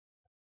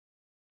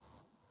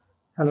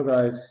Hello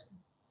guys,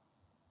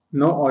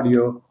 no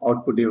audio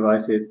output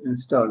device is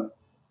installed.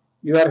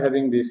 You are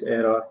having this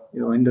error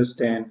in Windows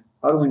 10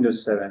 or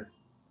Windows 7.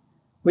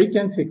 We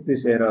can fix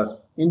this error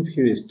in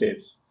few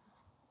steps.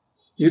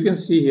 You can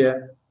see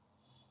here,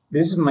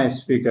 this is my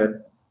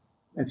speaker.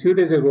 A few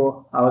days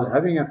ago, I was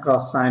having a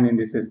cross sign in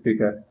this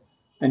speaker.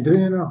 And do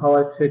you know how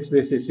I fixed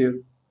this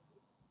issue?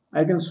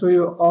 I can show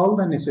you all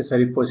the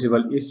necessary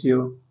possible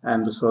issue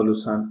and the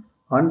solution.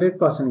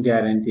 100%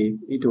 guarantee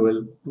it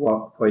will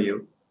work for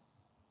you.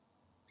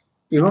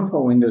 Even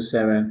for Windows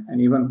 7 and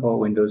even for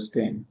Windows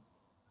 10.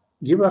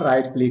 Give a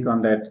right click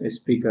on that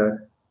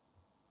speaker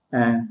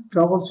and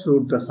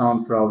troubleshoot the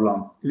sound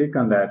problem. Click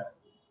on that.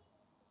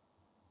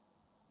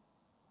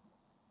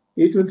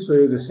 It will show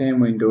you the same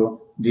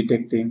window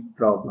detecting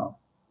problem.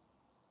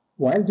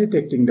 While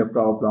detecting the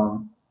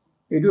problem,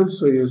 it will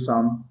show you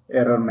some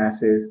error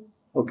message.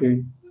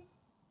 Okay,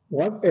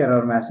 what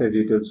error message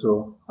it will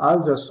show?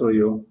 I'll just show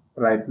you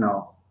right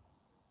now.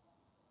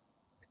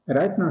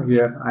 Right now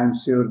here, I'm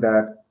sure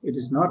that it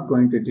is not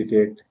going to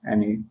detect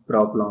any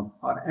problem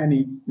or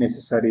any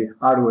necessary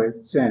hardware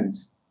change.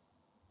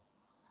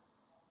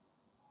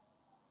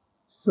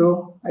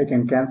 So I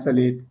can cancel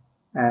it,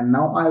 and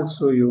now I'll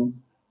show you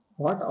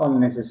what all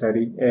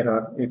necessary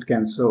error it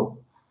can show.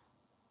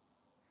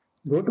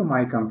 Go to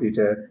my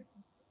computer,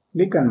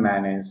 click on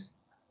manage.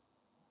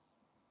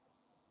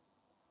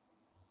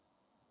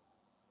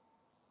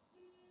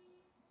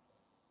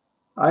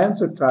 I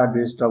also tried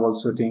this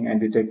troubleshooting and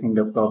detecting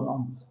the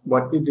problem,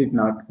 but it did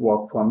not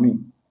work for me.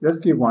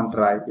 Just give one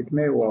try, it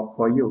may work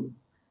for you.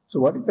 So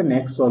what is the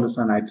next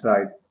solution I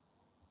tried?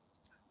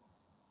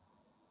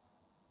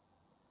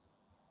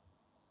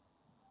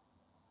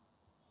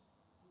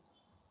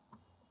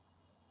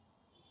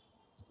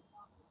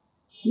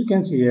 You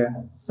can see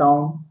here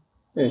sound,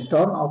 a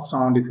turn off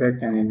sound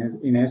effect and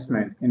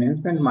enhancement.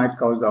 Enhancement might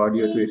cause the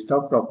audio to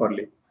stop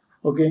properly.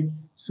 Okay,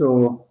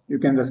 so you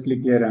can just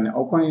click here and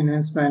open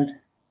enhancement,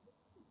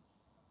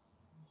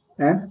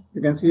 and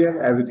you can see here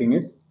everything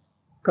is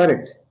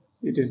correct.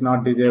 It is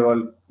not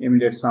disable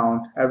immediate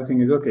sound,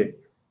 everything is okay.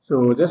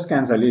 So just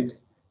cancel it.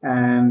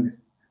 And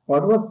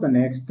what was the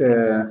next?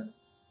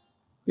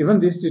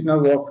 Even this did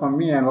not work for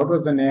me. And what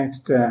was the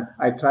next?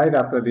 I tried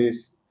after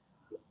this.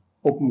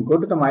 Go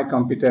to the my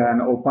computer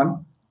and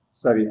open.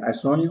 Sorry, I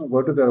shown you.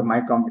 Go to the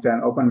my computer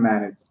and open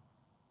manage.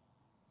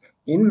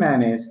 In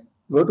manage,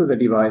 go to the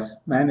device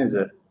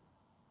manager.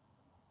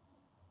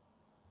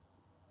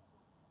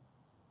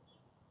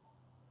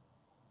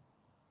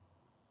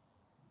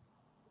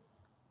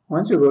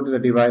 Once you go to the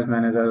device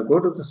manager, go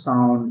to the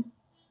sound,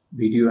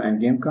 video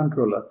and game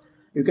controller.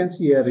 You can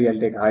see a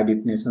Realtek high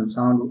definition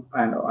sound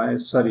and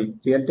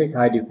Realtek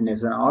high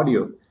definition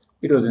audio.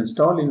 It was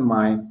installed in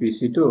my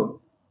PC too.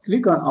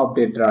 Click on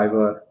update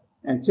driver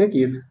and check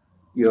if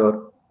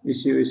your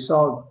issue is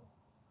solved.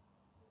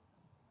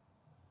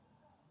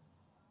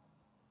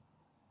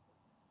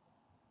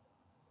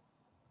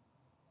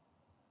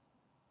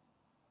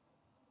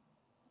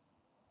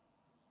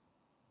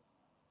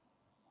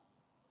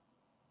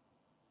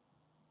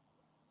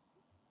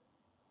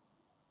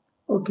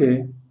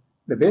 Okay,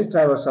 the base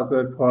driver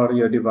support for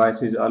your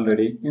device is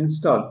already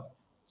installed.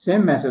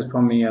 Same message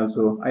from me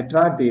also. I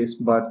tried this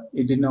but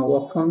it did not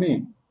work for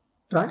me.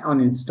 Try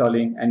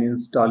uninstalling and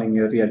installing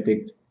your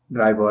Realtek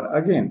driver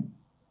again.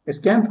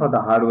 Scan for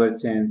the hardware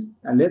change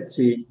and let's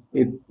see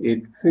if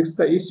it fixed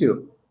the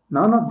issue.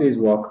 None of these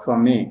worked for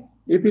me.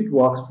 If it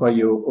works for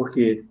you,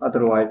 okay,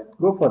 otherwise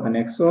go for the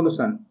next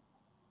solution.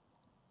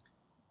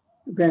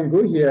 You can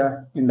go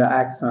here in the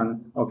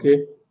action,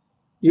 okay.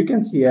 You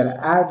can see here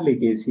add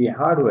legacy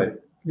hardware.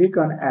 Click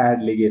on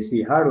add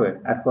legacy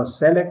hardware. At first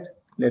select,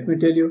 let me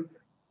tell you,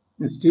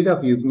 instead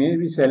of you may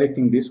be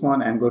selecting this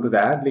one and go to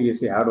the add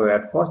legacy hardware,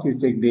 at first you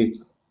take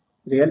this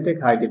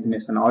Realtek high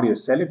definition audio,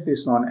 select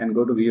this one and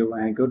go to view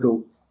and go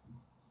to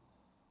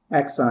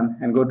action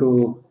and go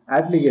to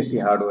add legacy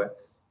hardware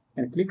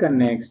and click on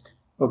next.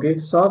 Okay,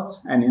 search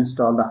and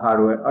install the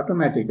hardware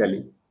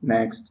automatically.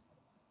 Next.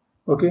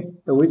 Okay,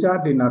 the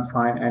wizard did not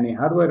find any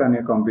hardware on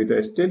your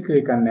computer. Still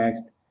click on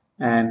next,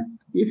 and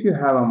if you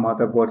have a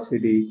motherboard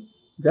CD,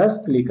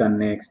 just click on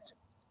next.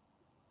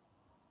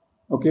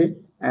 Okay,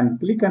 and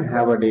click on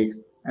have a disk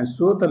and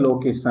show the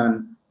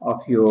location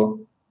of your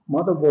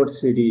motherboard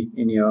CD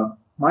in your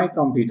my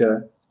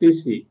computer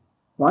PC.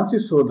 Once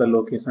you show the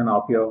location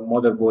of your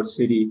motherboard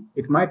CD,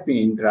 it might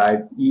be in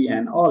drive E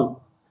and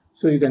all.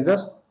 So you can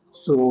just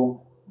show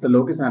the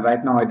location.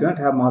 Right now I do not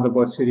have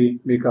motherboard CD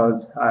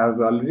because I have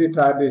already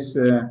tried this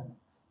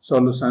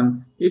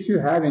solution. If you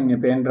have in a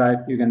pen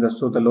drive, you can just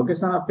show the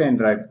location of pen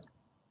drive.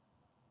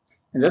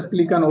 And just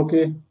click on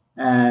OK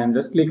and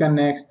just click on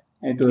next.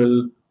 It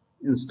will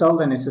install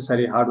the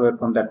necessary hardware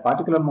from that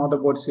particular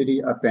motherboard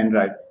CD or pen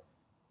drive.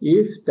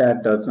 If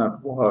that does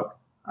not work,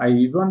 I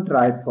even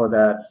tried for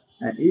that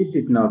and it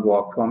did not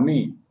work for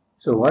me.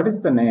 So what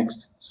is the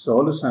next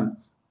solution?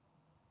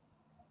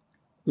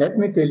 Let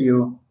me tell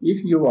you,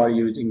 if you are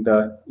using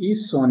the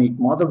eSonic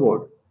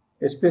motherboard,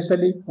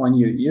 especially when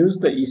you use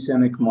the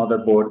eSonic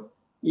motherboard,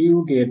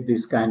 you get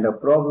this kind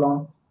of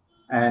problem,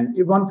 and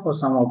even for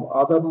some of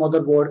other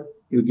motherboard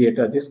you get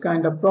this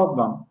kind of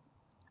problem.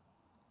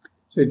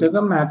 So it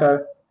doesn't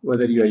matter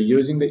whether you are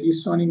using the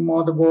Sonic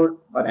motherboard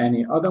or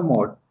any other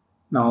mode.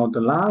 Now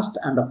the last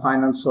and the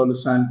final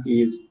solution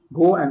is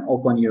go and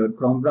open your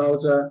Chrome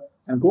browser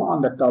and go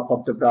on the top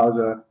of the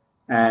browser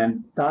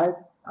and type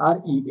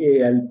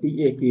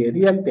Realtek,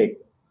 Realtek.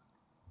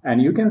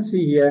 And you can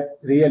see here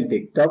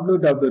Realtek,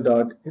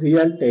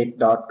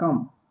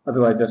 www.realtek.com.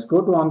 Otherwise, just go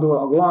on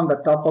the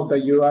top of the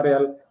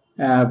URL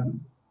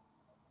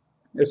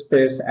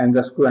space and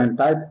just go and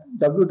type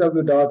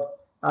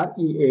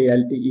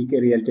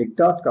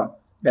www.realtek.com.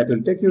 That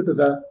will take you to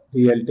the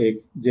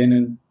Realtek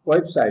genuine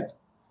website.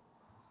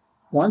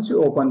 Once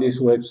you open this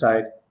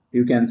website,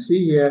 you can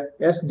see here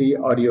SD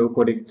audio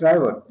codec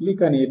driver.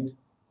 Click on it.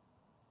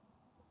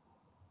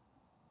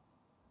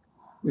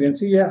 You can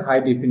see here high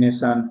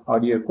definition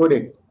audio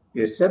codec.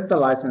 You accept the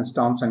license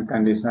terms and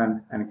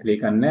conditions and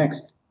click on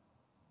next.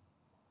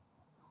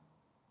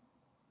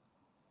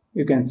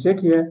 You can check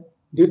here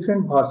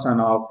different version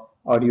of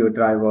audio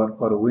driver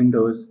for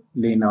Windows,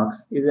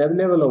 Linux is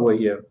available over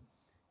here.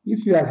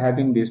 If you are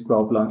having this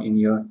problem in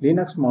your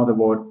Linux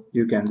motherboard,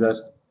 you can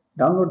just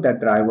download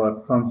that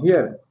driver from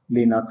here,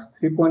 Linux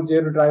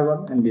 3.0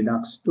 driver and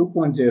Linux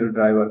 2.0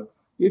 driver.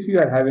 If you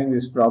are having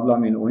this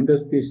problem in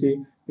Windows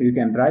PC, you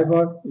can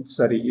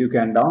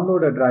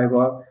download a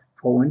driver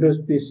for Windows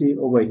PC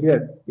over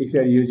here. If you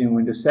are using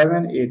Windows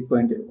 7,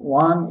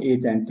 8.1,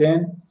 8 and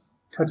 10,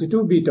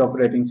 32-bit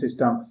operating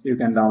system, you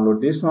can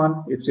download this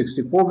one. If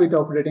 64-bit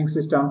operating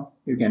system,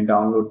 you can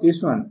download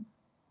this one.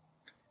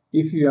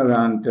 If you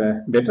want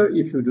better,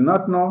 if you do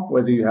not know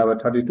whether you have a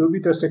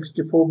 32-bit or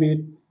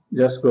 64-bit,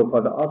 just go for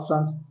the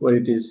options where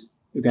it is.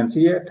 You can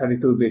see here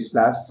 32-bit /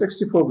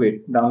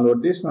 64-bit.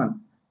 Download this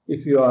one.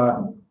 If you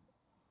are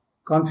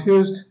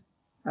confused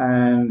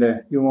and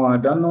you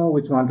don't know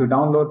which one to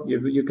download,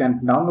 you can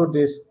download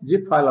this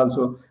zip file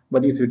also.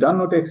 But if you don't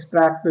know to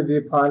extract the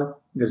zip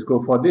file, just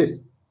go for this.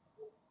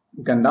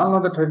 You can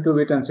download the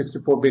 32-bit and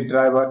 64-bit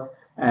driver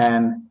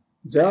and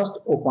just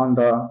open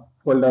the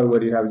folder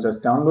where you have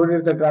just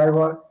downloaded the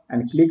driver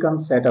and click on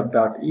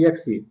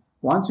setup.exe.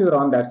 Once you're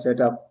on that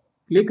setup,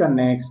 click on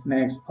next,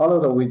 follow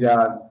the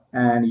wizard,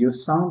 and your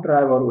sound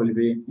driver will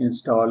be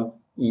installed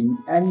in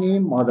any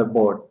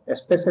motherboard,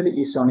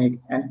 especially Sonic,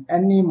 and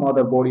any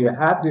motherboard you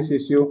have this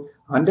issue,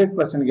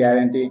 100%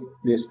 guarantee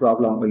this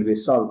problem will be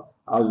solved.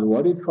 I was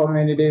worried for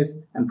many days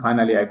and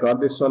finally I got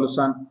this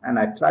solution and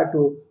I tried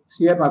to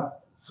share my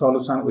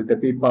solution with the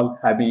people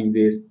having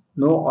this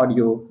no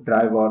audio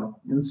driver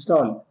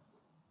installed.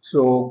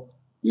 So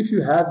if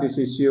you have this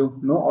issue,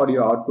 no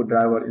audio output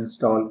driver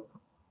installed,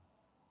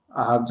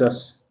 I have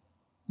just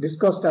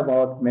discussed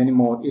about many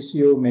more ways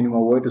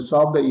to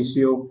solve the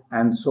issue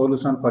and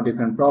solution for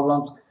different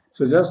problems.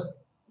 So just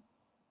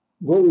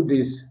go with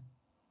these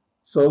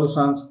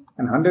solutions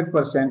and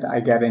 100%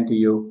 I guarantee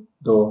you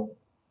the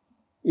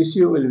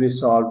issue will be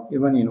solved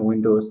even in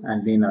Windows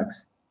and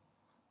Linux.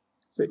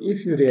 So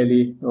if you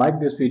really like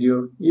this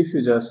video, if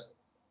you just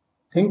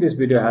think this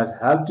video has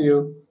helped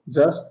you,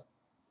 just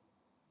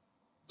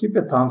keep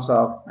a thumbs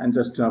up and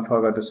just do not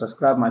forget to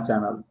subscribe my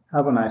channel.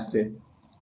 Have a nice day.